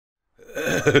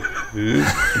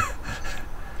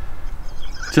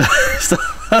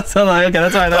That's all right. Okay,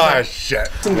 that's all right. That's Oh shit!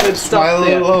 some good stuff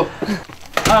there.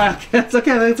 It's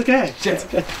okay. It's okay. It's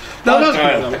okay. No,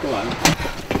 come on.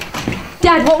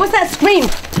 Dad, what was that scream?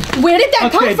 Where did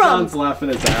that come from? John's laughing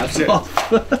his ass off.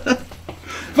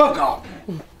 Fuck off!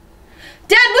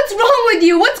 Dad, what's wrong with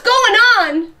you? What's going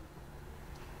on?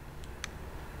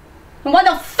 And why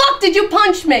the fuck did you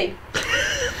punch me?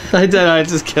 I did. I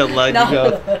just can't let you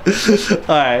go.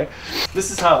 All right.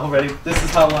 This is how. Ready? This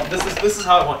is how. This is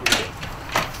how I want you to do.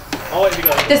 I want you to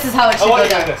go. This is how it should go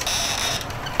down. This.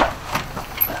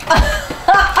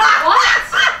 What?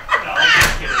 No, I'm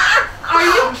just kidding. Are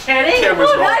you kidding? Camera's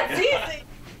Oh, wrong. that's easy.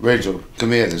 Rachel,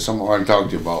 come here. There's something I want to talk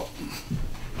to you about.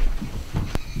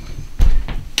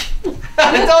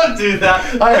 Don't do that.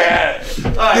 All right.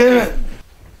 All right. Damn it!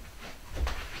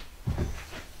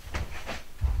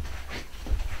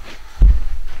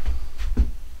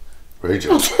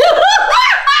 Rachel.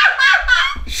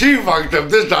 She fucked up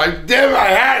this time. Damn, I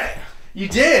had it. You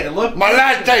did. Look. My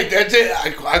last take. That's it.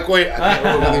 I quit. I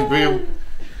can't work with these people.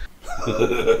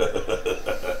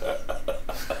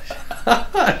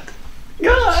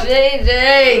 God.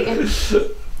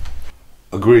 JJ.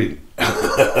 Agreed.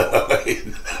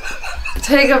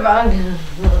 Take a bite.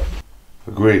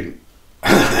 Agreed.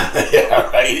 Yeah,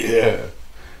 right. Yeah.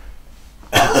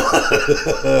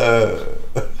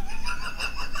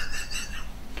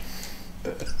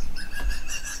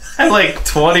 Like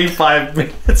 25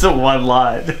 minutes of one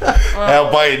line.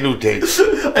 I'll buy a new tape. It's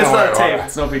not a tape.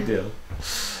 It's no big deal.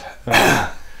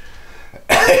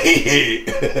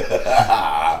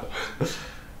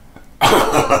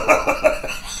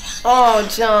 Oh,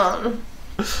 John.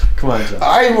 Come on, John.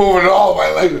 I ain't moving at all.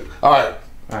 My legs. All right.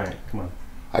 All right, come on.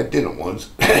 I did it once.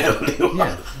 Yeah.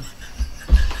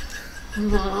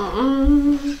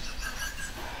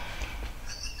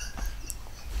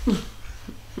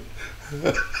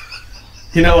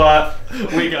 You know what?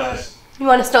 We got it. You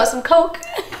want to start some coke?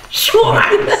 Sure.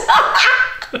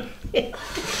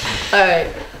 Alright.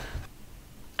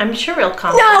 I'm sure he'll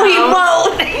come. No, he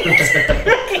won't!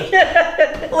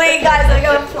 Wait, guys, I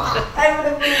gotta fly.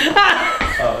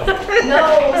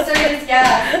 No, serious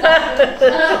gas.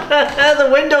 The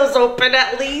window's open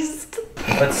at least.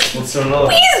 Let's do another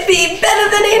one. Please be better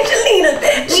than Angelina,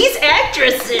 bitch. These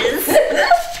actresses.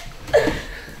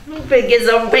 Better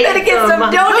get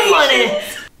some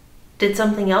donations. Did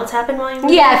something else happen while you were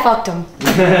Yeah, I fucked him.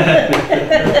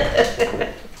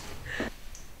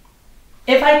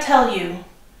 If I tell you,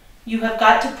 you have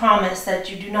got to promise that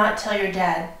you do not tell your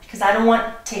dad, because I don't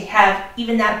want to have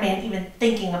even that man even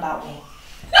thinking about me.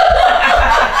 I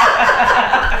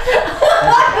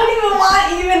don't even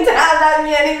want even to have that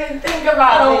man even think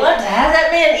about I don't me. want to have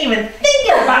that man even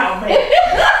thinking about me.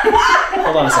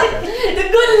 Hold on a second. The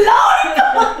good Lord.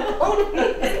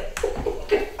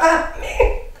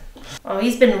 Oh,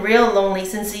 he's been real lonely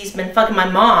since he's been fucking my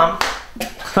mom.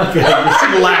 Okay, you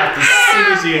should laugh as soon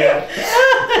as you hear.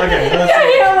 Okay,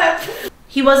 let's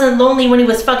He wasn't lonely when he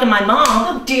was fucking my mom.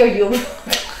 How dare you?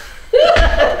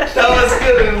 That was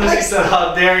good unless you said,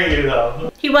 how dare you,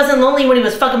 though. He wasn't lonely when he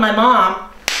was fucking my mom.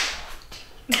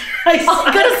 I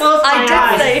could have closed my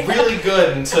eyes. It was really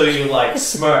good until you, like,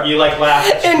 smirk. You, like, laugh.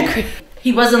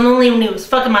 He wasn't lonely when he was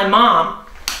fucking my mom.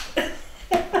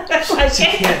 She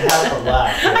can't help but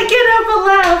laugh. I can't help but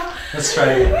laugh. Let's try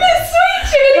it again. Miss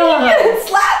Sweet, you're gonna get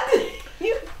slapped.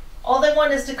 All they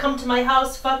want is to come to my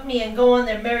house, fuck me, and go on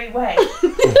their merry way.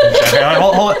 Okay,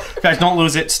 hold it. Guys, don't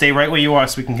lose it. Stay right where you are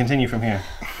so we can continue from here.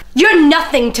 You're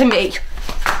nothing to me.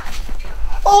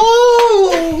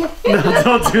 Oh! No,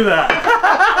 don't do that.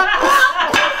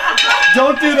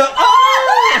 Don't do the. Oh!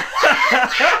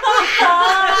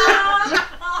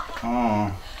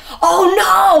 Oh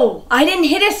no! I didn't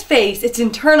hit his face. It's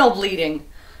internal bleeding.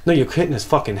 No, you're hitting his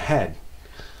fucking head.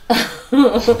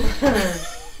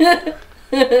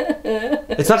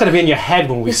 It's not gonna be in your head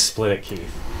when we split it,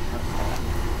 Keith.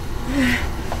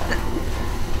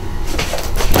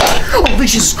 Oh,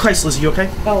 Jesus Christ, Lizzie, you okay?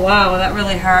 Oh wow, that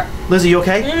really hurt. Lizzie, you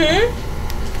okay? Mm-hmm.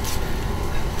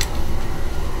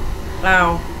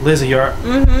 Wow. Lizzie, you're.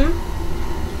 Mm-hmm.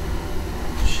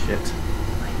 Shit.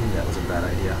 I knew that was a bad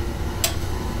idea.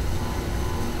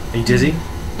 Are you dizzy?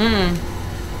 Mm.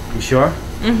 You sure?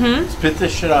 Mm-hmm. Spit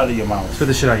this shit out of your mouth. Spit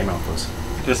the shit out of your mouth, Liz.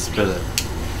 Just spit it.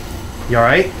 You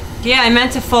alright? Yeah, I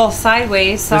meant to fall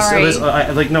sideways. Sorry. Liz,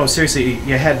 like, no, seriously,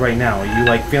 your head right now. Are you,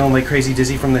 like, feeling like crazy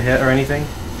dizzy from the hit or anything?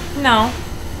 No.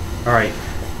 Alright.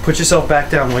 Put yourself back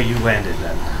down where you landed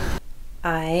then.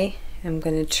 I am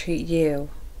gonna treat you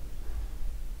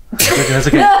That's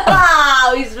okay.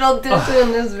 Wow, we spilled tissue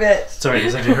in this bitch. Sorry,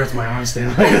 this actually hurts my arm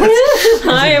standing like this.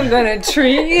 I am gonna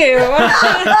treat you.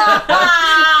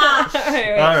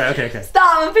 Alright, okay.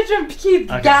 Stop, I'm picturing Keith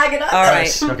gagging up.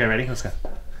 Alright. Okay, ready? Let's go.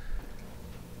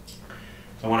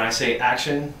 And when I say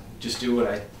action, just do what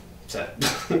I said.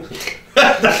 Sorry,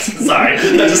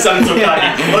 that just sounds so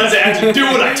funny. When I say action, do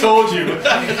what I told you.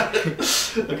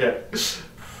 Okay.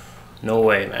 No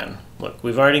way, man. Look,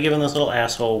 we've already given this little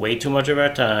asshole way too much of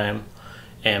our time.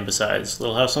 And besides,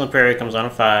 Little House on the Prairie comes on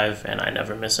at 5, and I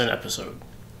never miss an episode.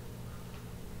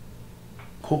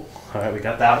 Cool. Alright, we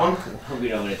got that one. We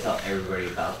don't want to tell everybody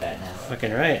about that now.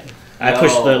 Fucking right. I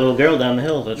pushed the little girl down the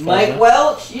hill. Mike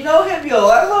Welch, you know him, yo.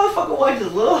 I motherfucker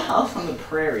watches Little House on the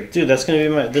Prairie. Dude, that's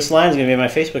gonna be this line's gonna be my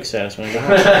Facebook status when I go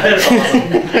home.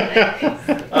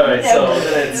 Alright, so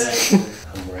then it's...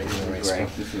 I'm right in the right spot.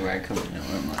 This is where I come in.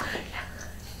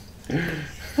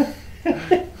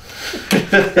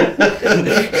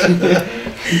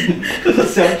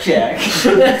 So check.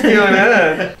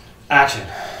 Action.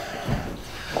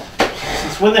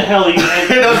 Since when the hell are you?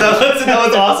 that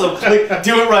was awesome. Like,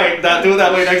 do it right. Do it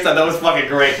that way next time. That was fucking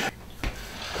great.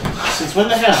 Since when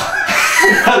the hell?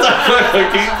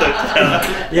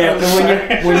 Yeah, but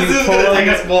when you pull up, I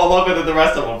guess more longer than the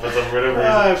rest of them for some weird reason.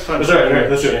 That's right.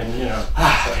 Let's do it. You know.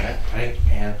 Okay, right,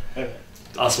 and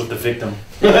us with the victim.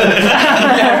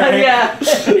 Yeah.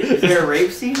 Is there a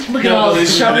rape scene? Look at all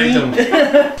this shoving.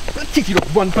 Teach you to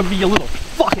run from me, you little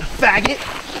fucking faggot!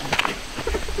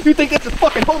 You think it's a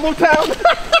fucking homo town? What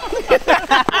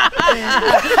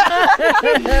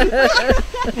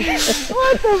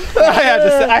the fuck?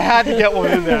 I had to get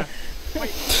one in there.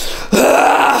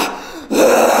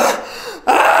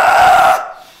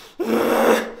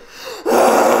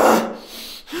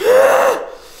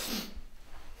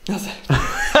 That was good.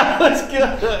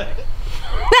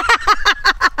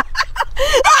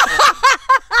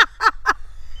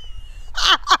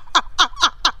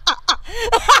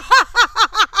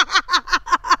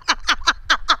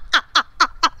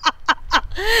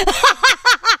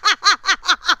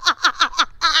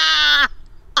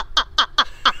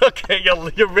 Okay,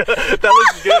 you're really, that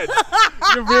was good.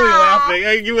 You're really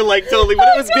laughing. You were like totally, but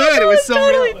it was good. It was so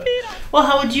real. Well,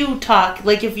 how would you talk?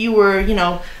 Like if you were, you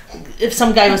know, if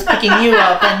some guy was picking you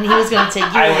up and he was going to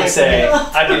take you I away would say,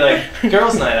 I'd be like,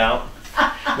 girls' night out.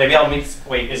 Maybe I'll meet,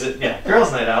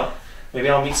 girls' night out. Maybe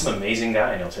I'll meet some amazing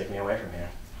guy and he'll take me away from here.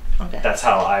 Okay. That's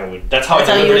how I you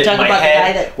delivered were it in talking my about the guy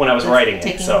head that when I was writing it.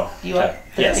 taking So, you up.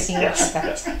 yes, Picking you up? yes,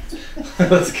 Okay. yes.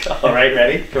 Let's go. All right,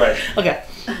 ready? Go ahead. Okay.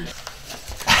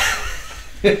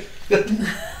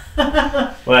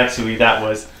 Well, actually, that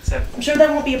was... I'm sure that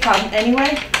won't be a problem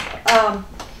anyway.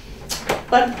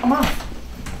 But I'm off.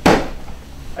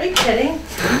 Are you kidding?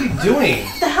 What are you doing?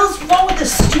 What the hell's wrong with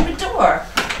this stupid door?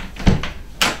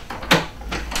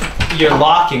 You're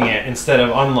locking it instead of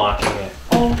unlocking it.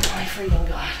 Oh my freaking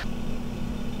god.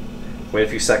 Wait a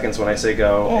few seconds when I say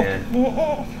go and...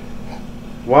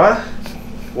 What?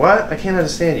 What? I can't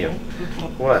understand you.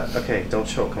 What? Okay, don't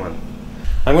choke, come on.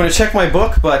 I'm going to check my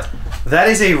book, but that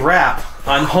is a wrap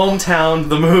on Hometown,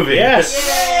 the movie. Yes!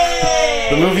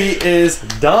 The movie is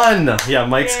done! Yeah,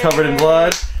 Mike's covered in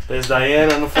blood. There's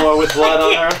Diane on the floor with blood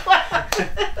on her.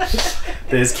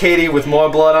 There's Katie with more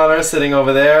blood on her sitting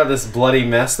over there. This bloody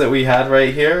mess that we had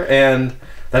right here. And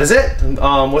that is it.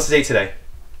 What's the date today?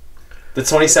 The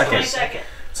 22nd. 22nd.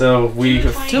 So we...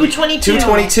 2/22.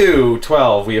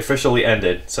 2/22/12. We officially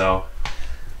ended. So,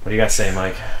 what do you guys say,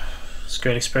 Mike? It's a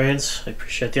great experience. I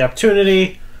appreciate the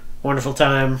opportunity. Wonderful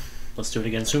time. Let's do it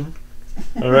again soon.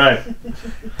 All right.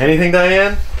 Anything,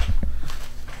 Diane?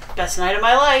 Best night of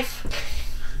my life.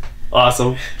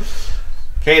 Awesome.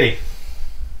 Katie?